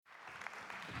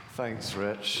Thanks,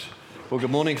 Rich. Well,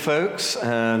 good morning, folks.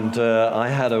 And I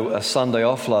had a Sunday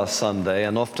off last Sunday,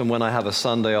 and often when I have a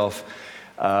Sunday off,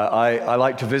 I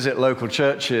like to visit local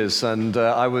churches. And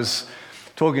I was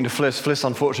talking to Fliss. Fliss,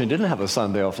 unfortunately, didn't have a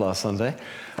Sunday off last Sunday,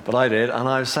 but I did. And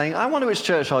I was saying, I wonder which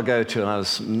church I'll go to. And I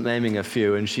was naming a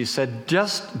few. And she said,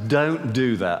 just don't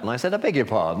do that. And I said, I beg your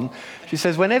pardon. She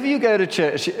says, whenever you go to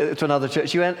church, to another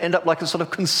church, you end up like a sort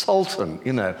of consultant,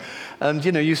 And,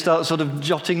 you start sort of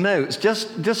jotting notes.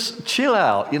 Just chill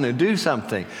out, do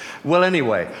something. Well,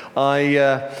 anyway,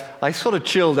 I sort of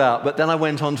chilled out. But then I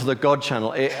went on to the God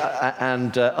channel.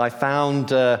 And I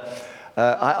found...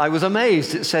 I was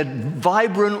amazed. It said,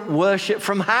 vibrant worship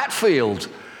from Hatfield.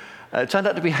 It turned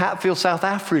out to be Hatfield, South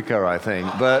Africa, I think.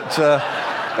 But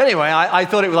anyway, I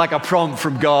thought it was like a prompt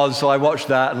from God, so I watched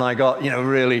that and I got,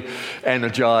 really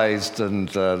energized and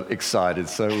excited.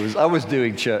 So I was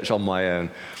doing church on my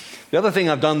own. The other thing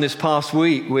I've done this past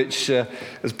week, which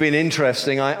has been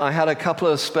interesting, I had a couple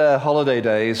of spare holiday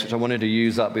days, which I wanted to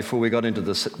use up before we got into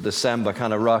the December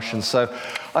kind of rush. And so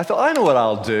I thought, I know what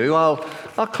I'll do. I'll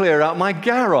clear out my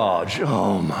garage.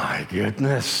 Oh, my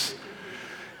goodness.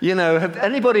 Have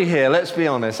anybody here, let's be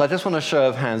honest, I just want a show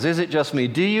of hands. Is it just me?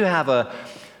 Do you have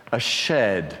a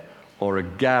shed or a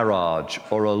garage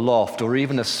or a loft or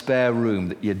even a spare room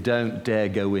that you don't dare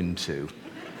go into?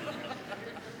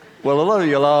 Well, a lot of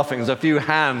you are laughing. There's a few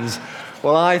hands.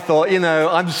 Well, I thought,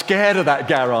 I'm scared of that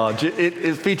garage.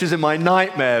 It features in my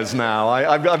nightmares now.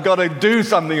 I've got to do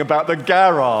something about the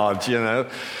garage,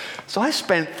 So I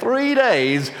spent 3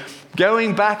 days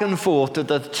going back and forth to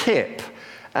the tip.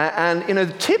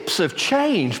 And tips have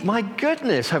changed. My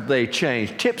goodness, have they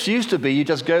changed. Tips used to be you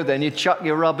just go there and you chuck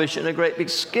your rubbish in a great big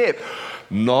skip.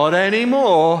 Not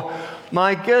anymore.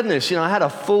 My goodness, I had a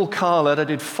full carload. I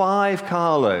did 5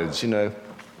 carloads,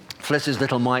 Fliss's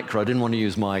little micro. I didn't want to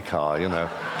use my car,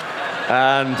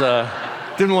 and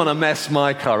didn't want to mess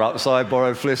my car up, so I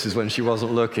borrowed Fliss's when she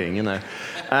wasn't looking,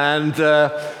 and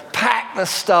packed the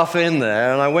stuff in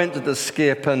there, and I went to the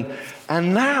skip, and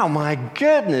now, my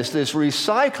goodness, this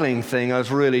recycling thing I was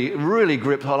really, really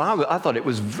gripped on. I thought it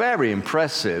was very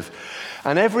impressive.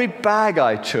 And every bag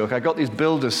I took, I got these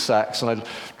builder's sacks, and I'd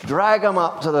drag them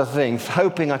up to the thing,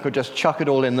 hoping I could just chuck it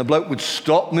all in. The bloke would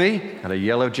stop me, had a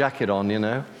yellow jacket on,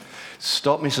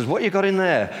 Stop me, says, what you got in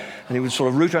there? And he would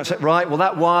sort of root around and say, right, well,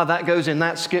 that wire, that goes in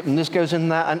that skip, and this goes in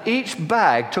that. And each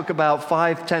bag took about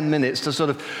 5-10 minutes to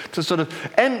sort of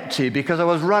empty, because I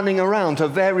was running around to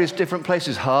various different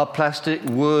places: hard plastic,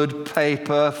 wood,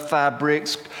 paper,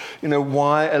 fabrics,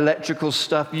 wire, electrical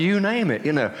stuff, you name it,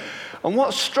 And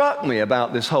what struck me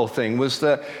about this whole thing was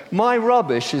that my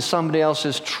rubbish is somebody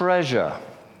else's treasure.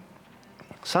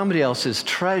 Somebody else's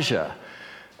treasure.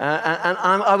 And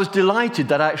I was delighted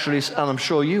that actually, and I'm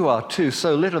sure you are too,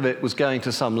 so little of it was going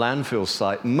to some landfill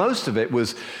site. Most of it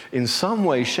was in some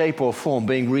way, shape, or form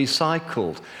being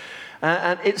recycled.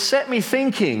 And it set me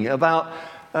thinking about,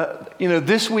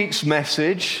 this week's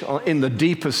message in the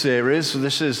Deeper series.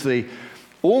 This is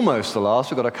almost the last.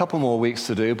 We've got a couple more weeks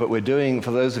to do, but we're doing, for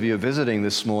those of you visiting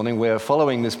this morning, we're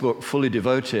following this book, Fully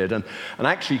Devoted, and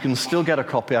actually you can still get a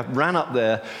copy. I ran up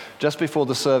there just before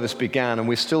the service began, and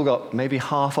we've still got maybe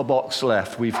half a box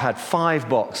left. We've had 5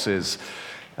 boxes,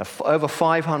 over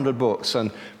 500 books, and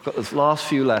we've got the last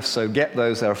few left, so get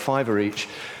those. There are 5 each.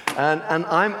 And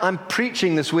I'm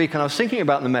preaching this week, and I was thinking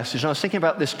about the message, and I was thinking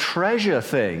about this treasure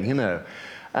thing,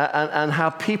 and how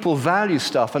people value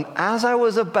stuff. And as I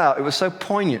was about, it was so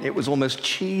poignant, it was almost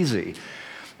cheesy.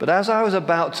 But as I was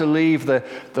about to leave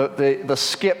the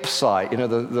skip site,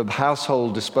 the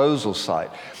household disposal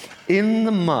site, in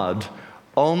the mud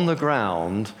on the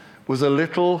ground was a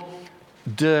little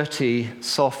dirty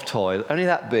soft toy, only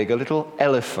that big, a little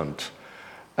elephant.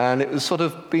 And it was sort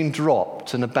of been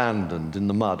dropped and abandoned in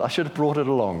the mud. I should have brought it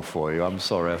along for you. I'm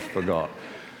sorry, I forgot.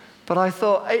 But I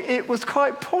thought it was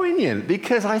quite poignant,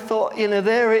 because I thought,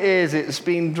 there it is. It's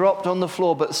been dropped on the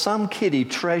floor, but some kiddie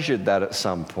treasured that at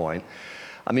some point.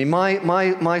 I mean,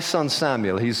 my son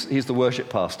Samuel, he's the worship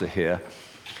pastor here.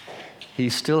 He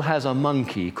still has a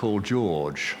monkey called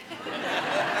George.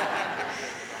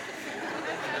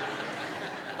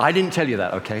 I didn't tell you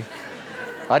that, okay?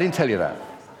 I didn't tell you that,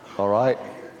 all right?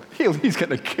 He's going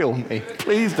to kill me.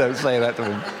 Please don't say that to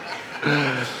him.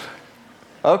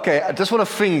 Okay, I just want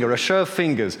a show of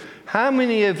fingers. How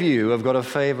many of you have got a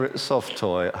favorite soft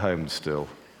toy at home still?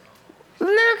 Look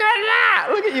at that!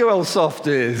 Look at you old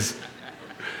softies.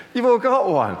 You've all got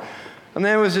one. And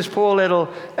there was this poor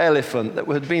little elephant that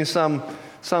had been some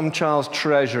child's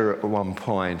treasure at one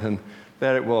point, and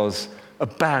there it was,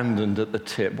 abandoned at the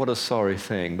tip. What a sorry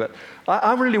thing. But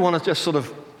I really want to just sort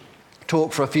of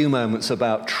talk for a few moments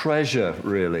about treasure,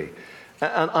 really.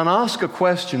 And ask a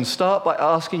question. Start by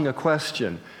asking a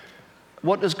question.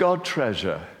 What does God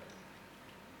treasure?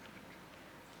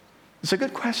 It's a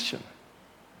good question.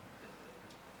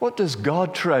 What does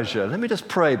God treasure? Let me just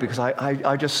pray, because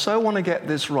I just so want to get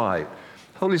this right.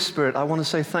 Holy Spirit, I want to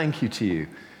say thank you to you,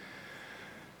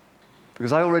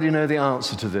 because I already know the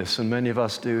answer to this, and many of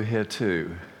us do here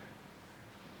too.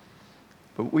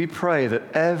 But we pray that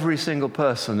every single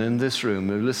person in this room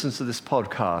who listens to this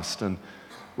podcast and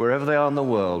wherever they are in the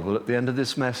world will, at the end of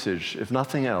this message, if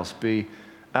nothing else, be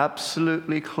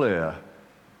absolutely clear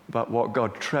about what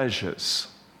God treasures.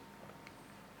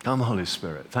 Come, Holy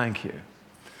Spirit, thank you.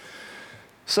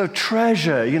 So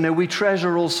treasure, we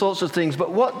treasure all sorts of things,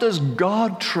 but what does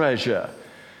God treasure?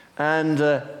 And,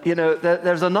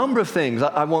 there's a number of things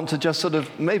I want to just sort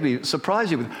of maybe surprise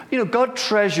you with. God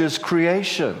treasures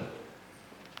creation.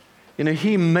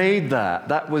 He made that.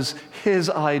 That was his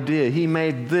idea. He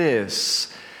made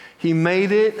this. He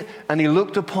made it, and he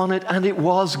looked upon it, and it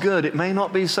was good. It may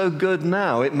not be so good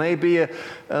now. It may be a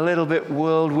little bit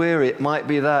world-weary. It might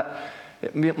be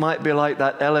like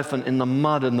that elephant in the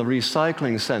mud in the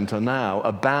recycling center now,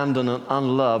 abandoned and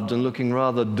unloved and looking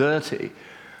rather dirty.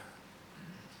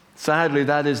 Sadly,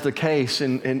 that is the case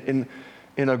in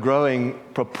a growing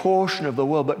proportion of the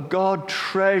world. But God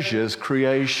treasures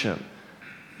creation.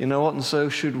 You know what? And so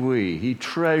should we. He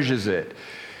treasures it.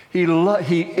 He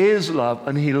is love,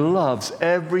 and he loves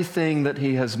everything that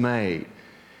he has made.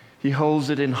 He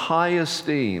holds it in high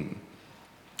esteem.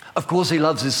 Of course, he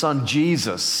loves his son,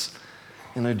 Jesus.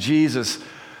 Jesus,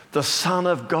 the Son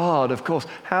of God, of course.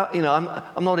 I'm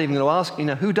not even going to ask,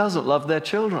 who doesn't love their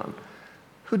children?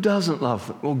 Who doesn't love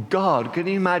them? Well, God. Can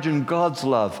you imagine God's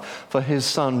love for his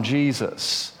son,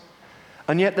 Jesus?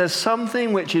 And yet there's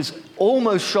something which is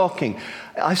almost shocking.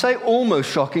 I say almost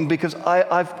shocking because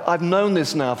I've known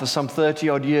this now for some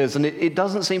 30-odd years, and it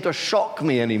doesn't seem to shock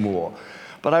me anymore.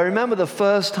 But I remember the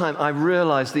first time I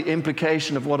realized the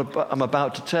implication of what I'm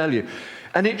about to tell you,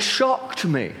 and it shocked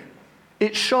me.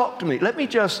 It shocked me. Let me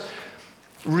just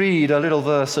read a little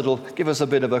verse that'll give us a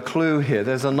bit of a clue here.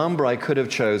 There's a number I could have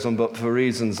chosen, but for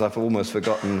reasons I've almost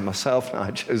forgotten myself now,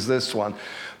 I chose this one.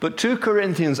 But 2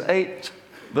 Corinthians 8,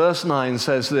 verse 9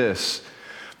 says this: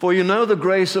 "For you know the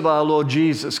grace of our Lord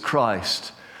Jesus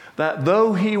Christ, that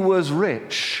though he was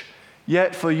rich,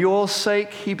 yet for your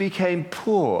sake he became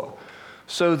poor,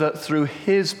 so that through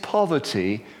his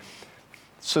poverty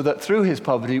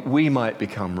we might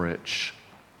become rich."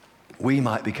 We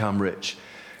might become rich.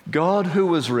 God, who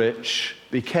was rich,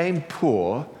 became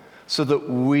poor so that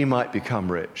we might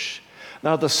become rich.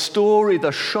 Now, the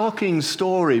shocking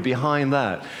story behind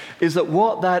that is that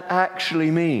what that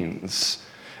actually means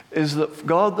is that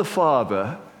God the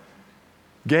Father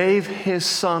gave his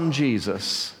son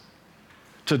Jesus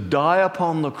to die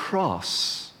upon the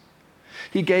cross.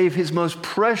 He gave his most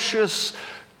precious,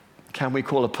 can we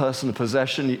call a person a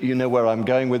possession? You know where I'm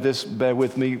going with this. Bear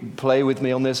with me, play with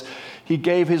me on this. He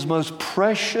gave his most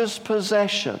precious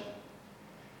possession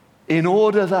in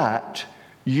order that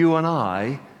you and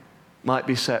I might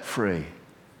be set free.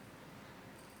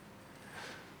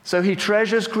 So he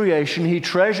treasures creation, he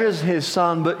treasures his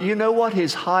son, but you know what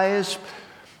his highest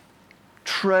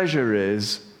treasure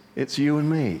is? It's you and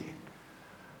me.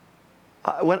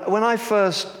 When I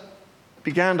first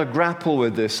began to grapple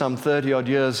with this some 30-odd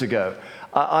years ago,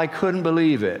 I couldn't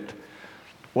believe it.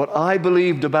 What I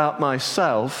believed about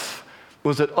myself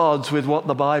was at odds with what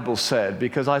the Bible said,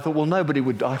 because I thought, well, nobody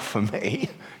would die for me.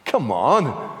 Come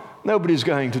on. Nobody's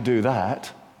going to do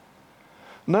that.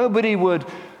 Nobody would,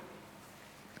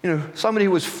 somebody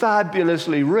who was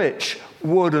fabulously rich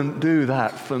wouldn't do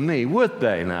that for me, would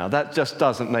they now? That just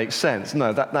doesn't make sense.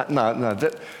 No,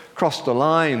 that crossed the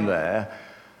line there.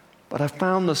 But I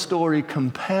found the story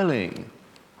compelling.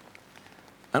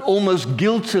 And almost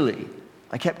guiltily,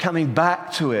 I kept coming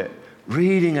back to it,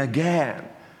 reading again,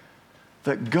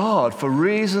 that God, for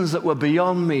reasons that were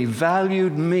beyond me,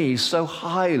 valued me so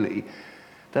highly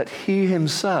that he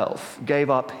himself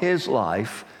gave up his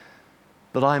life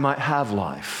that I might have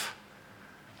life.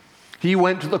 He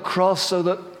went to the cross so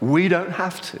that we don't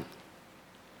have to.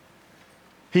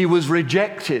 He was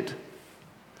rejected.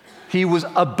 He was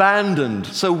abandoned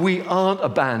so we aren't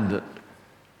abandoned.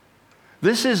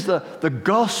 This is the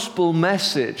gospel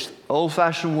message.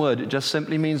 Old-fashioned word, it just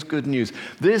simply means good news.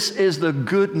 This is the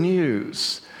good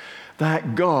news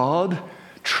that God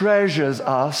treasures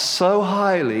us so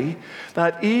highly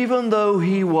that even though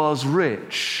he was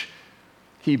rich,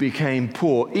 he became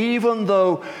poor. Even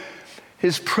though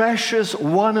his precious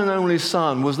one and only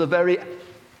son was the very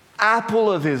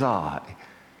apple of his eye,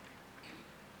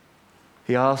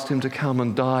 He asked him to come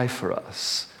and die for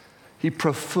us. He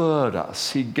preferred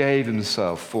us. He gave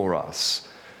himself for us.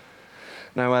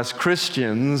 Now, as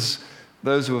Christians,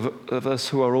 those of us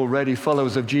who are already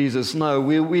followers of Jesus know,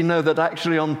 we know that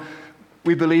actually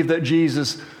we believe that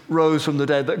Jesus rose from the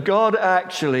dead, that God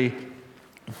actually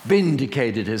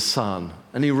vindicated his Son,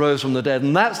 and he rose from the dead.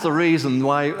 And that's the reason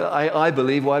why I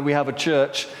believe why we have a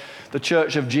church, the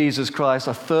Church of Jesus Christ.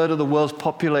 A third of the world's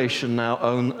population now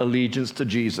own allegiance to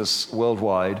Jesus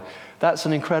worldwide. That's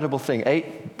an incredible thing.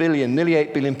 8 billion, nearly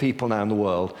 8 billion people now in the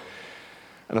world.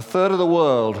 And a third of the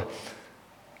world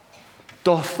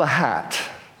doff the hat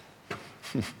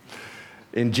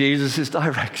in Jesus'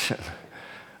 direction.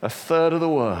 A third of the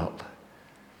world.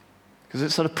 Because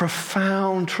it's a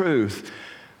profound truth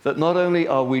that not only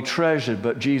are we treasured,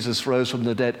 but Jesus rose from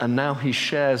the dead, and now he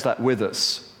shares that with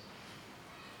us.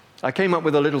 I came up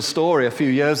with a little story a few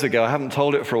years ago. I haven't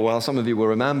told it for a while. Some of you will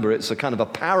remember. It's a kind of a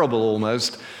parable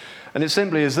almost. And it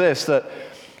simply is this, that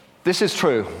this is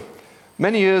true.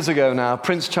 Many years ago now,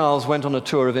 Prince Charles went on a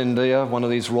tour of India, one of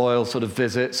these royal sort of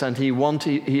visits, and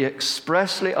he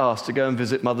expressly asked to go and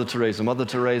visit Mother Teresa. Mother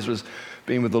Teresa has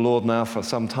been with the Lord now for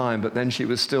some time, but then she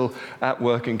was still at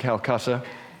work in Calcutta.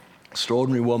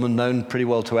 Extraordinary woman, known pretty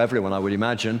well to everyone, I would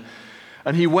imagine.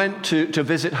 And he went to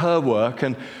visit her work,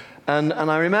 and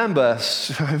I remember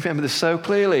this so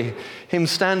clearly, him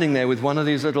standing there with one of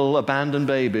these little abandoned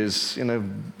babies,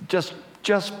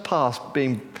 just past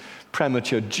being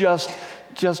premature, just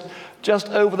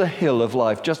over the hill of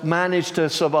life, just managed to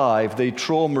survive the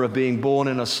trauma of being born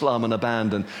in a slum and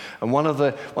abandoned. And one of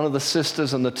the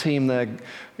sisters and the team there,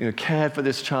 cared for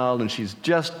this child, and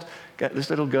this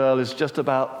little girl is just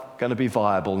about going to be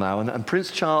viable now. And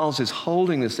Prince Charles is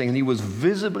holding this thing, and he was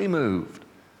visibly moved.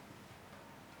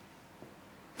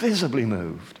 Visibly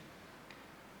moved.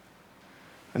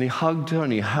 And he hugged her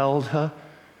and he held her.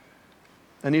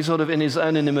 And he sort of, in his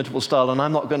own inimitable style, and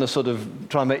I'm not going to sort of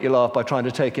try and make you laugh by trying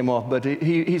to take him off, but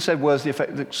he said words to the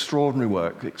effect, extraordinary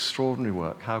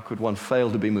work. How could one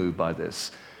fail to be moved by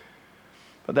this?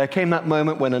 But there came that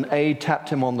moment when an aide tapped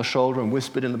him on the shoulder and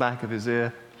whispered in the back of his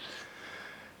ear.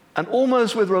 And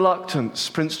almost with reluctance,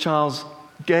 Prince Charles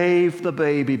gave the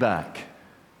baby back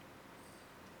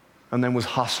and then was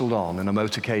hustled on in a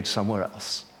motorcade somewhere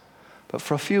else. But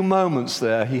for a few moments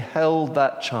there, he held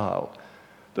that child.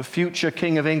 The future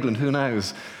King of England, who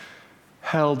knows,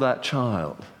 held that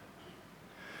child.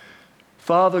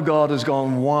 Father God has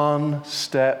gone one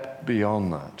step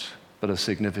beyond that, but a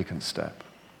significant step.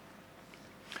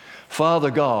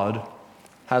 Father God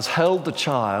has held the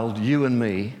child, you and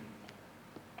me,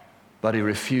 but he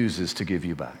refuses to give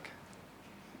you back.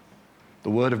 The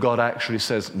Word of God actually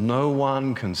says, no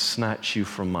one can snatch you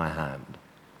from my hand.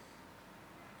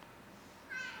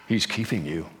 He's keeping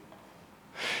you.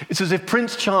 It's as if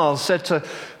Prince Charles said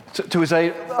to his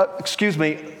aide, excuse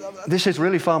me, this is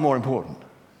really far more important.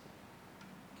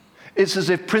 It's as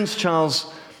if Prince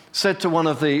Charles said to one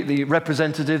of the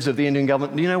representatives of the Indian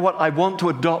government, you know what, I want to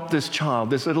adopt this child,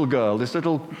 this little girl, this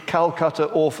little Calcutta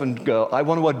orphaned girl. I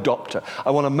want to adopt her. I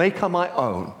want to make her my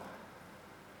own.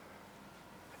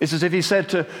 It's as if he said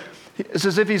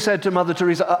to Mother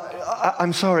Teresa,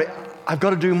 I'm sorry, I've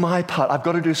got to do my part. I've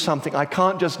got to do something. I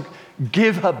can't just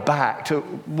give her back to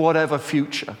whatever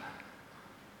future.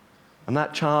 And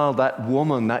that child, that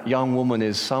woman, that young woman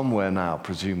is somewhere now,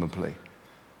 presumably.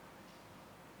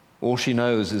 All she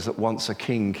knows is that once a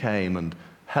king came and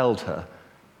held her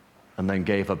and then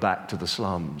gave her back to the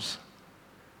slums.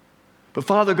 But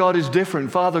Father God is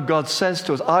different. Father God says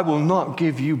to us, I will not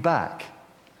give you back.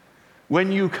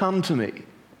 When you come to me,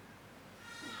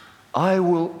 I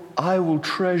will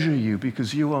treasure you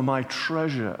because you are my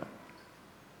treasure.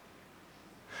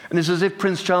 And it's as if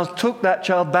Prince Charles took that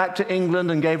child back to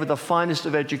England and gave her the finest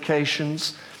of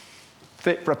educations,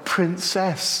 fit for a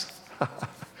princess.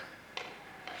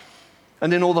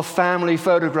 And in all the family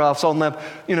photographs on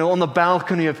the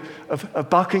balcony of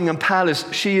Buckingham Palace,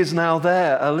 she is now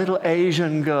there, a little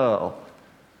Asian girl.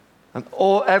 And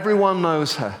everyone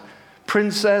knows her.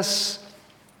 Princess,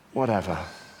 whatever.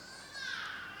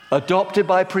 Adopted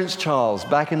by Prince Charles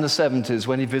back in the 70s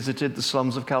when he visited the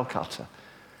slums of Calcutta.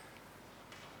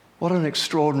 What an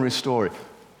extraordinary story.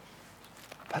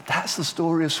 But that's the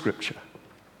story of Scripture.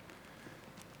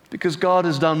 Because God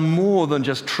has done more than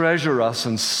just treasure us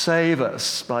and save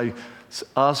us by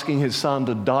asking his Son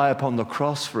to die upon the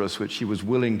cross for us, which he was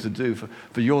willing to do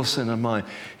for your sin and mine.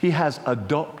 He has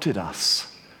adopted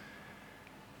us.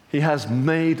 He has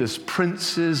made us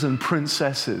princes and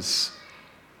princesses.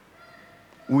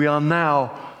 We are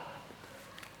now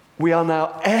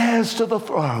heirs to the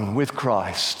throne with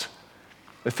Christ.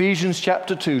 Ephesians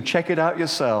chapter 2, check it out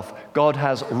yourself. God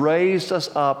has raised us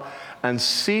up and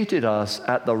seated us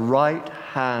at the right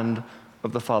hand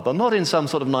of the Father. Not in some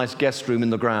sort of nice guest room in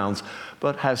the grounds,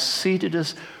 but has seated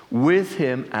us with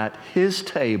him at his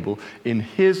table in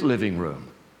his living room.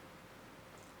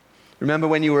 Remember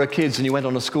when you were kids and you went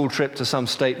on a school trip to some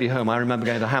stately home? I remember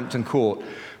going to Hampton Court.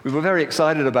 We were very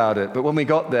excited about it, but when we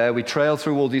got there, we trailed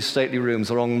through all these stately rooms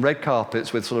along red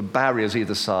carpets with sort of barriers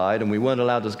either side, and we weren't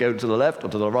allowed to go to the left or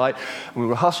to the right, and we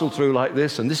were hustled through like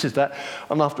this, and this is that.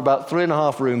 And after about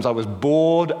 3.5 rooms, I was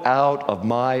bored out of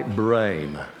my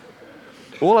brain.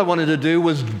 All I wanted to do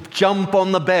was jump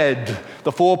on the bed,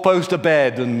 the four-poster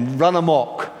bed, and run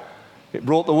amok. It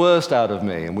brought the worst out of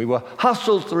me, and we were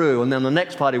hustled through, and then the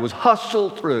next party was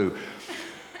hustled through.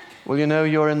 Well, you know,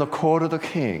 you're in the court of the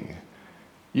king.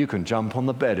 You can jump on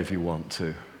the bed if you want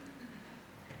to.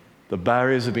 The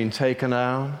barriers have been taken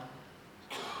down.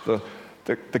 The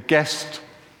guest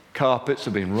carpets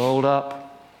have been rolled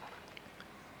up.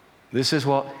 This is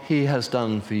what he has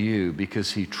done for you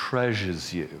because he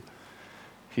treasures you.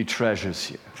 He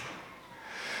treasures you.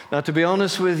 Now, to be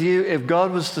honest with you, if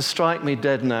God was to strike me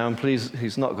dead now, and please,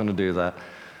 he's not going to do that,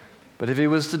 but if he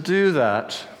was to do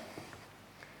that,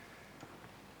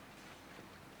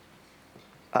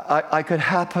 I could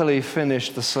happily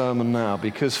finish the sermon now,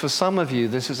 because for some of you,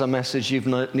 this is a message you've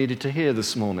needed to hear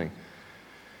this morning.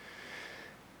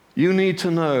 You need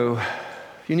to know,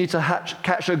 you need to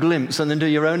catch a glimpse and then do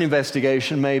your own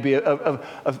investigation maybe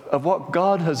of what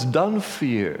God has done for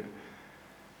you.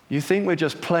 You think we're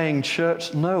just playing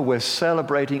church? No, we're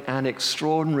celebrating an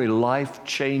extraordinary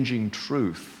life-changing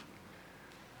truth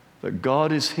that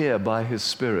God is here by his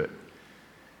Spirit.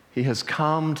 He has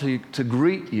come to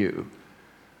greet you.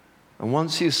 And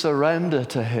once you surrender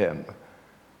to him,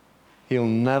 he'll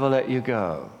never let you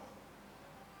go.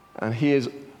 And he is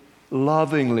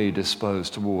lovingly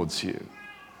disposed towards you.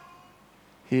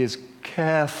 He is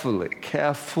careful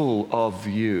of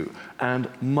you and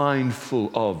mindful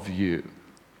of you.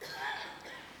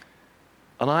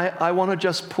 And I want to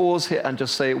just pause here and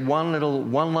just say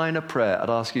one line of prayer. I'd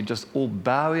ask you just all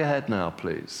bow your head now,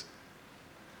 please.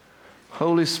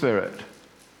 Holy Spirit,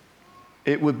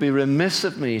 it would be remiss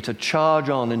of me to charge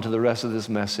on into the rest of this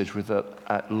message without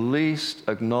at least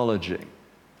acknowledging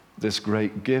this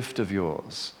great gift of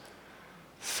yours.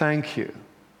 Thank you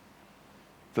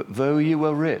that though you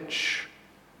were rich,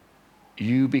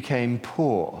 you became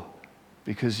poor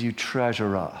because you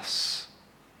treasure us.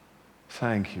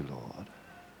 Thank you, Lord.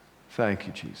 Thank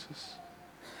you, Jesus.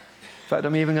 In fact,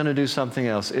 I'm even going to do something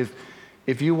else.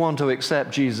 If you want to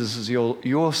accept Jesus as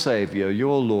your Savior,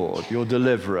 your Lord, your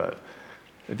deliverer,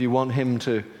 if you want him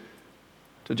to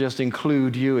just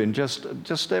include you in, just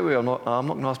stay where you're. I'm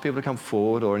not going to ask people to come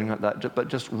forward or anything like that, but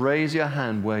just raise your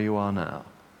hand where you are now.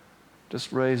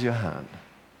 Just raise your hand.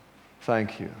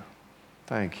 Thank you.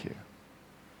 Thank you.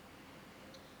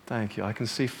 Thank you. I can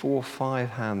see 4 or 5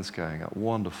 hands going up.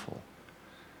 Wonderful.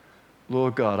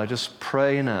 Lord God, I just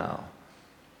pray now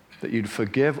that you'd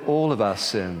forgive all of our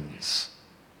sins,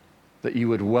 that you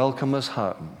would welcome us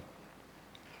home,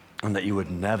 and that you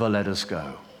would never let us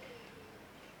go.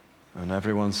 And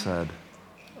everyone said,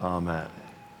 Amen.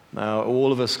 Now,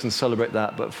 all of us can celebrate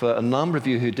that, but for a number of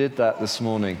you who did that this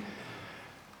morning,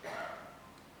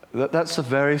 that's a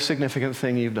very significant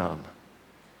thing you've done.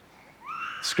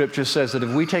 Scripture says that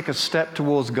if we take a step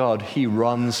towards God, he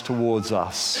runs towards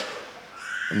us.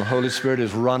 And the Holy Spirit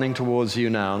is running towards you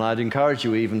now. And I'd encourage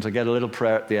you even to get a little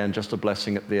prayer at the end, just a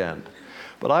blessing at the end.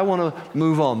 But I want to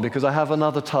move on because I have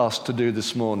another task to do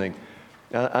this morning.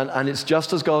 And it's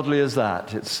just as godly as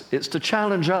that. It's to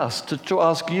challenge us, to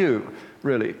ask you,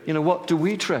 really, what do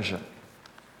we treasure?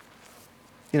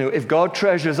 If God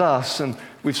treasures us, and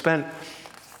we've spent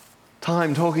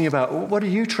time talking about, what do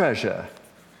you treasure?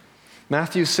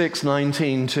 Matthew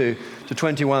 6:19 to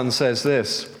 21 says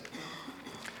this.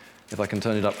 If I can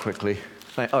turn it up quickly.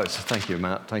 Thank you,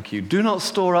 Matt. Thank you. Do not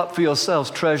store up for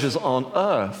yourselves treasures on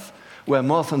earth, where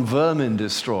moth and vermin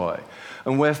destroy,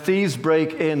 and where thieves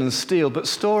break in and steal, but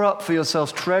store up for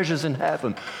yourselves treasures in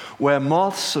heaven, where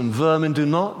moths and vermin do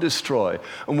not destroy,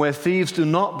 and where thieves do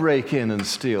not break in and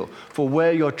steal. For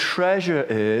where your treasure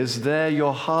is, there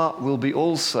your heart will be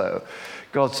also.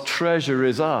 God's treasure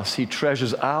is us. He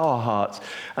treasures our hearts.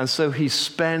 And so he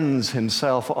spends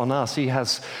himself on us. He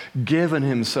has given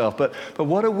himself. But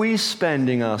what are we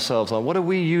spending ourselves on? What are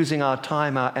we using our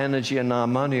time, our energy, and our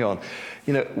money on?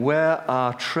 Where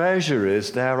our treasure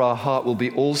is, there our heart will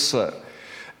be also.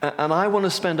 And I want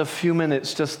to spend a few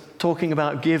minutes just talking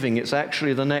about giving. It's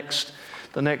actually the next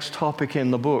topic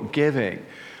in the book, giving.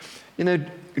 You know,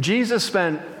 Jesus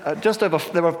spent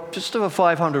there were just over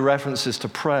 500 references to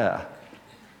prayer.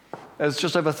 There's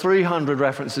just over 300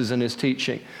 references in his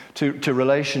teaching to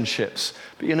relationships.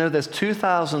 But you know, there's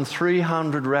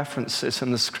 2,300 references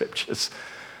in the scriptures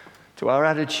to our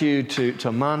attitude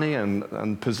to money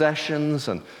and possessions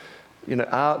and, you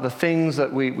know, the things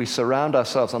that we surround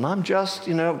ourselves. And I'm just,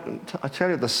 you know, I tell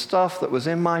you, the stuff that was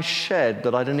in my shed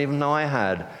that I didn't even know I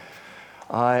had,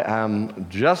 I am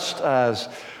just as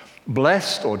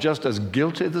blessed or just as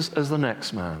guilty as the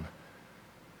next man.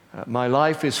 My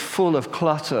life is full of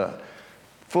clutter,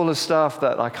 full of stuff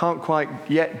that I can't quite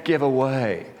yet give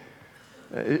away.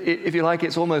 If you like,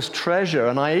 it's almost treasure.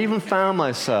 And I even found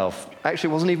myself,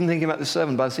 actually wasn't even thinking about this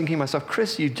sermon, but I was thinking to myself,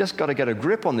 Chris, you've just got to get a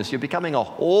grip on this. You're becoming a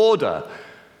hoarder.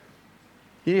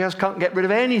 You just can't get rid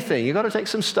of anything. You've got to take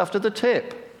some stuff to the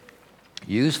tip.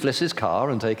 Use Fliss's car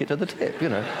and take it to the tip, you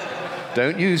know.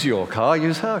 Don't use your car,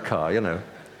 use her car, you know.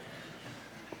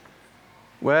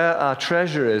 Where our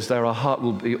treasure is, there our heart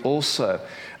will be also.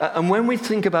 And when we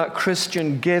think about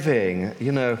Christian giving,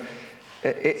 you know,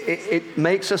 it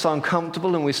makes us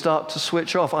uncomfortable and we start to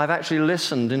switch off. I've actually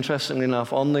listened, interestingly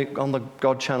enough, on the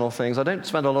God Channel things. I don't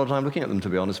spend a lot of time looking at them, to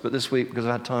be honest, but this week, because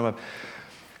I've had time,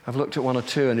 I've looked at one or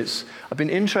two, and I've been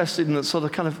interested in the sort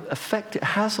of kind of effect it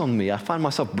has on me. I find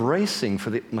myself bracing for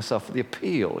the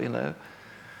appeal, you know.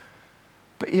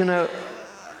 But, you know,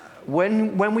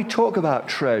 when we talk about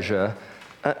treasure,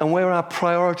 and where our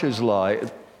priorities lie,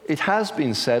 it has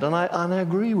been said, and I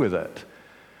agree with it,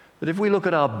 that if we look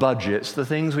at our budgets, the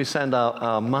things we spend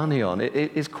our money on,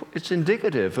 it's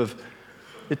indicative of,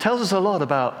 it tells us a lot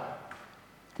about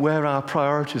where our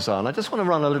priorities are. And I just want to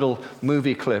run a little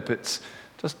movie clip. It's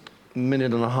just a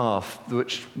minute and a half,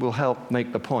 which will help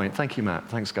make the point. Thank you, Matt.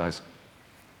 Thanks, guys.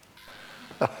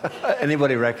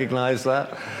 Anybody recognize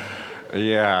that?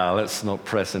 Yeah, let's not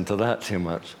press into that too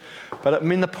much. But I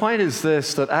mean, the point is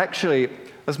this, that actually,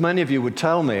 as many of you would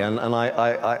tell me, and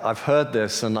I've heard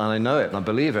this and I know it and I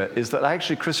believe it, is that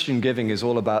actually Christian giving is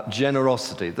all about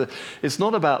generosity. It's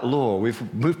not about law.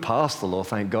 We've moved past the law,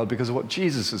 thank God, because of what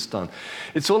Jesus has done.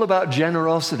 It's all about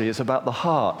generosity. It's about the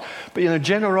heart. But, you know,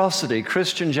 generosity,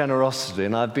 Christian generosity,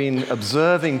 and I've been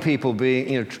observing people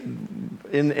being, you know,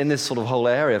 in this sort of whole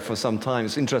area for some time.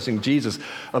 It's interesting, Jesus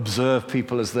observed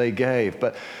people as they gave.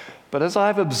 But as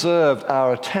I've observed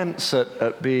our attempts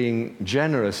at being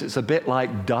generous, it's a bit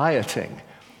like dieting.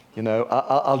 You know,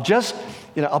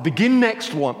 I'll begin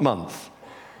next month.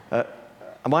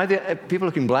 People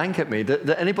looking blank at me. Did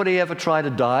anybody ever try to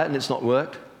diet and it's not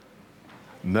worked?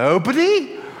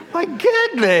 Nobody? My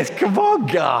goodness, come on,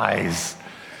 guys.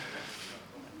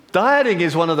 Dieting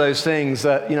is one of those things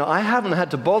that, you know, I haven't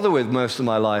had to bother with most of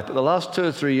my life, but the last 2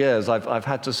 or 3 years I've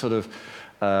had to sort of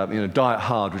diet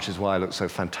hard, which is why I look so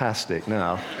fantastic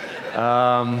now.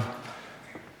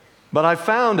 But I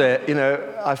found it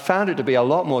to be a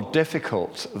lot more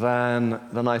difficult than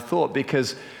I thought,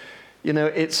 because, you know,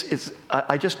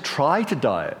 I just try to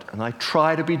diet and I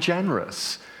try to be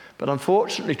generous. But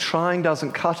unfortunately, trying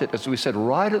doesn't cut it. As we said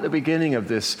right at the beginning of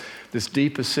this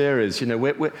deeper series, you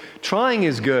know, trying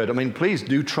is good. I mean, please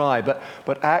do try,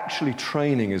 but actually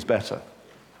training is better.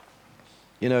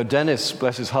 You know, Dennis,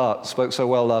 bless his heart, spoke so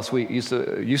well last week. Used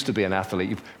to be an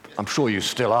athlete. I'm sure you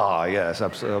still are. Yes,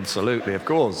 absolutely, of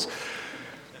course.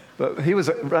 But he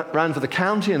ran for the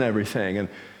county and everything,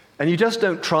 and you just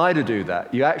don't try to do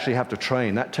that. You actually have to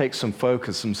train. That takes some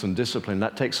focus and some discipline.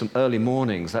 That takes some early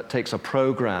mornings. That takes a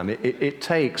program. It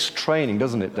takes training,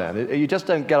 doesn't it, Dan? You just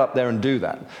don't get up there and do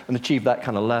that and achieve that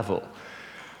kind of level.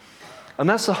 And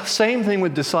that's the same thing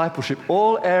with discipleship.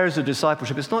 All areas of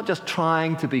discipleship, it's not just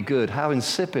trying to be good. How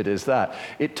insipid is that?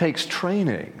 It takes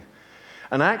training.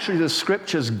 And actually, the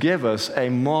scriptures give us a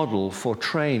model for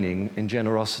training in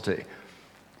generosity.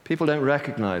 People don't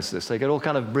recognize this. They get all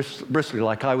kind of bristly,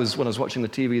 like I was when I was watching the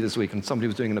TV this week and somebody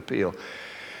was doing an appeal.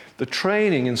 The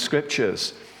training in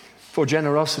scriptures for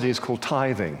generosity is called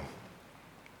tithing.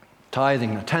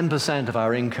 Tithing, 10% of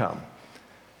our income.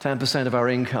 10% of our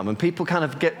income. And people kind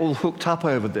of get all hooked up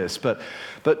over this. But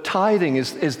tithing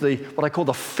is what I call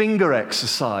the finger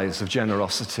exercise of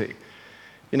generosity.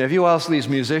 You know, if you ask these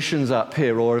musicians up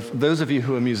here, or if those of you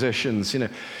who are musicians,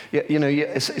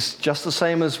 it's just the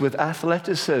same as with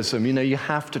athleticism. You know, you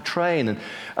have to train,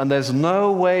 and there's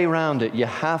no way around it. You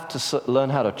have to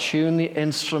learn how to tune the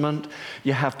instrument.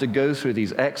 You have to go through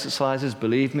these exercises.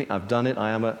 Believe me, I've done it. I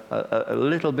am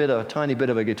a tiny bit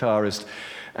of a guitarist.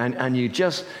 And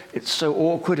it's so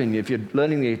awkward, and if you're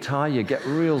learning the guitar, you get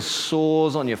real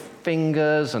sores on your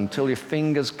fingers until your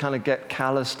fingers kind of get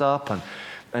calloused up,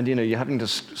 and you know, you're having to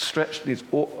stretch these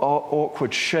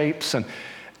awkward shapes, and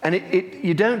And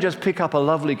you don't just pick up a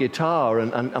lovely guitar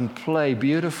and play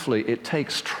beautifully. It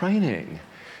takes training.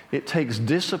 It takes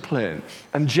discipline.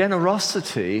 And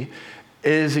generosity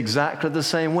is exactly the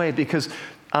same way, because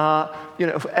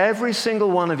for every single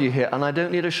one of you here, and I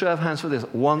don't need a show of hands for this,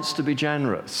 wants to be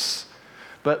generous.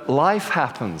 But life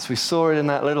happens. We saw it in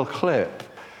that little clip.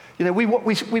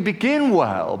 We begin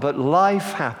well, but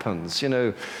life happens.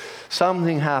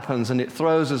 Something happens and it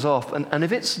throws us off. And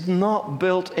if it's not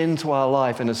built into our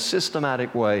life in a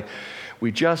systematic way,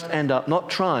 we just end up not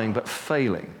trying, but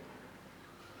failing.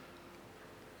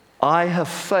 I have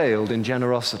failed in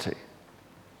generosity.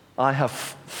 I have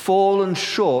fallen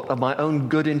short of my own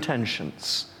good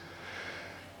intentions.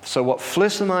 So what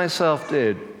Fliss and myself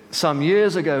did, some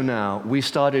years ago now, we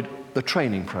started the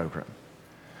training program.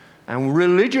 And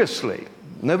religiously,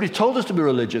 nobody told us to be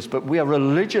religious, but we are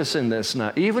religious in this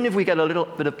now. Even if we get a little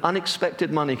bit of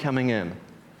unexpected money coming in,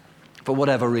 for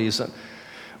whatever reason,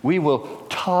 we will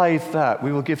tithe that.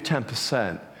 We will give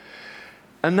 10%.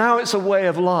 And now it's a way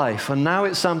of life, and now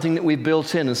it's something that we've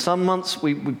built in. And some months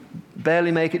we barely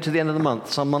make it to the end of the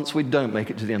month. Some months we don't make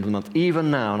it to the end of the month,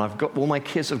 even now. And I've got all my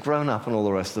kids have grown up and all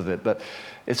the rest of it. But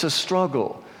it's a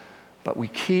struggle. But we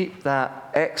keep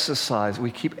that exercise.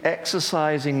 We keep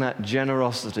exercising that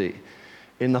generosity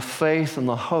in the faith and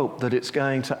the hope that it's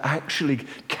going to actually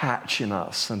catch in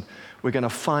us. And we're going to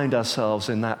find ourselves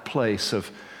in that place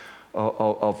of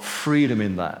freedom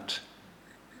in that.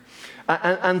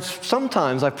 And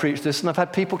sometimes I preach this, and I've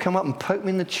had people come up and poke me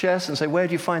in the chest and say, where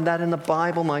do you find that in the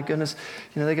Bible? My goodness.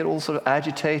 They get all sort of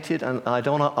agitated, and I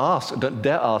don't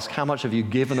dare ask, how much have you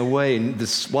given away in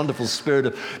this wonderful spirit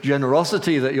of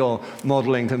generosity that you're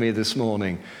modeling to me this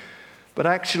morning? But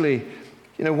actually,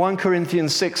 1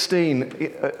 Corinthians 16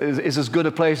 is as good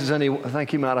a place as any.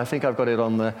 Thank you, Matt. I think I've got it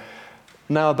on there.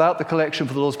 Now, about the collection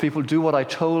for the Lord's people, do what I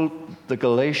told the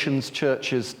Galatians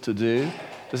churches to do.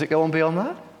 Does it go on beyond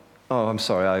that? Oh, I'm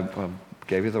sorry, I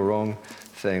gave you the wrong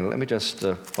thing. Let me just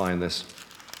find this.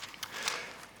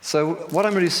 So what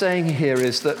I'm really saying here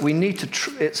is that we need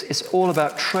to, it's all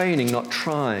about training, not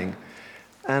trying.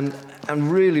 And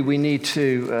really we need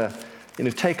to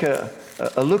take a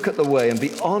look at the way and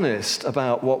be honest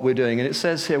about what we're doing. And it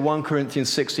says here, 1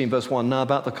 Corinthians 16, verse 1, now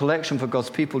about the collection for God's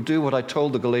people, do what I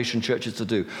told the Galatian churches to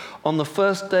do. On the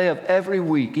first day of every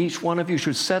week, each one of you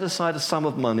should set aside a sum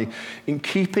of money in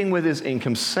keeping with his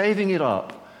income, saving it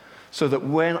up, so that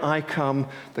when I come,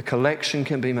 the collection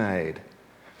can be made.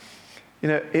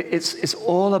 It's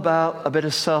all about a bit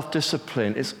of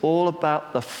self-discipline. It's all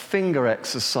about the finger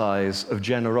exercise of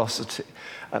generosity.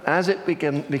 And as it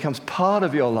becomes part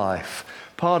of your life,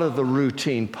 part of the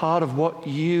routine, part of what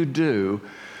you do,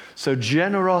 so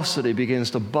generosity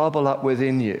begins to bubble up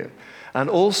within you. And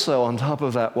also on top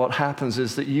of that, what happens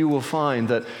is that you will find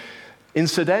that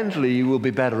incidentally, you will be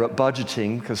better at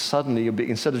budgeting, because suddenly you'll be,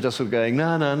 instead of just sort of going,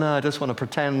 no, I just want to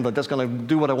pretend, I'm just going to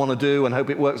do what I want to do and hope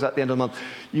it works at the end of the month,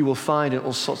 you will find in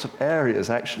all sorts of areas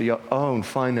actually your own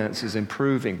finances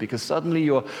improving, because suddenly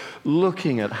you're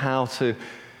looking at how to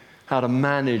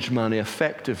manage money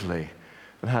effectively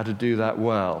and how to do that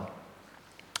well.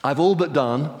 I've all but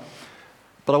done,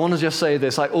 but I want to just say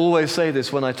this. I always say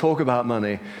this when I talk about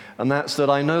money, and that's that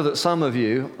I know that some of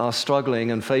you are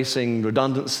struggling and facing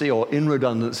redundancy or in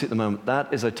redundancy at the moment.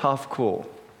 That is a tough call.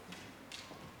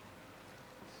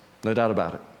 No doubt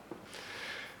about it.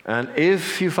 And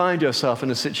if you find yourself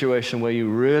in a situation where you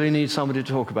really need somebody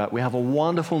to talk about, we have a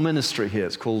wonderful ministry here.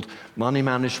 It's called Money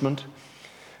Management.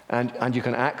 And you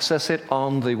can access it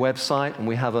on the website, and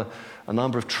we have a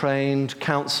number of trained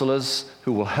counselors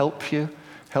who will help you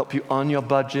on your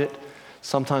budget.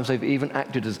 Sometimes they've even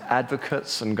acted as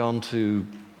advocates and gone to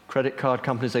credit card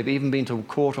companies. They've even been to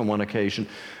court on one occasion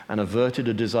and averted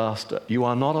a disaster. You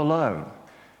are not alone.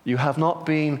 You have not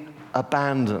been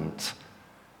abandoned.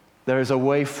 There is a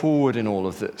way forward in all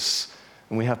of this,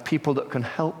 and we have people that can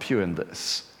help you in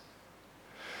this.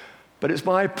 But it's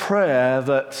my prayer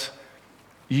that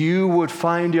you would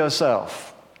find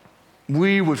yourself,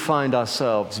 we would find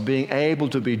ourselves being able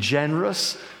to be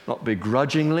generous, not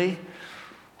begrudgingly,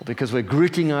 or because we're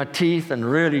gritting our teeth and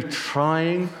really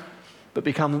trying, but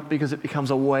because it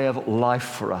becomes a way of life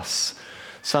for us,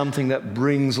 something that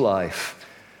brings life,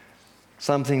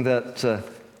 something that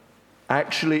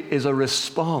actually is a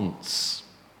response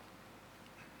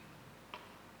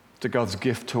to God's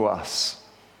gift to us,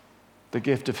 the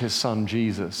gift of his Son,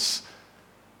 Jesus,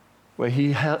 where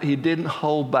he didn't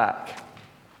hold back,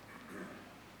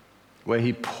 where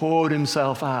he poured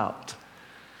himself out,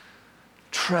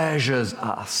 treasures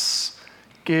us,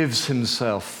 gives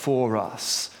himself for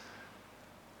us,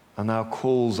 and now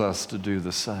calls us to do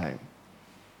the same.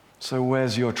 So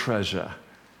where's your treasure?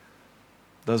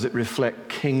 Does it reflect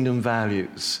kingdom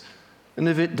values? And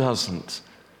if it doesn't,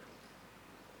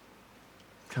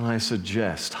 can I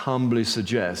humbly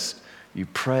suggest, you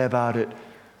pray about it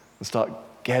and start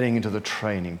getting into the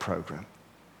training program.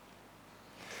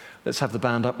 Let's have the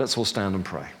band up. Let's all stand and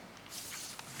pray.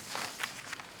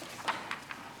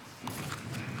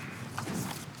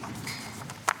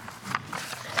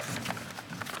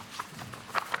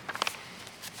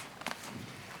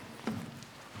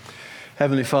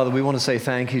 Heavenly Father, we want to say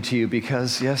thank you to you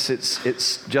because, yes,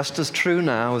 it's just as true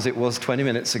now as it was 20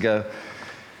 minutes ago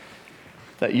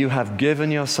that you have given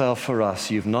yourself for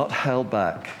us. You've not held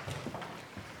back.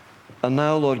 And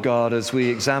now, Lord God, as we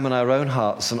examine our own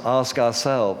hearts and ask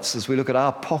ourselves, as we look at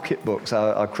our pocketbooks,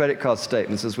 our credit card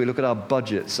statements, as we look at our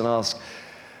budgets and ask,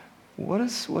 what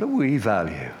do we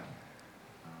value?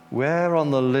 Where on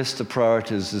the list of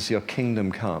priorities does your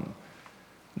kingdom come?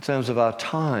 In terms of our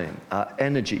time, our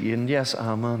energy, and yes,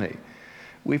 our money.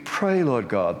 We pray, Lord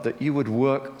God, that you would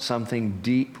work something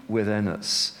deep within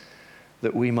us,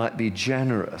 that we might be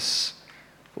generous.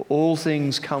 For all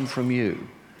things come from you,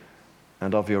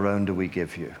 and of your own do we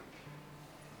give you.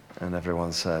 And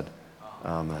everyone said,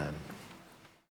 Amen.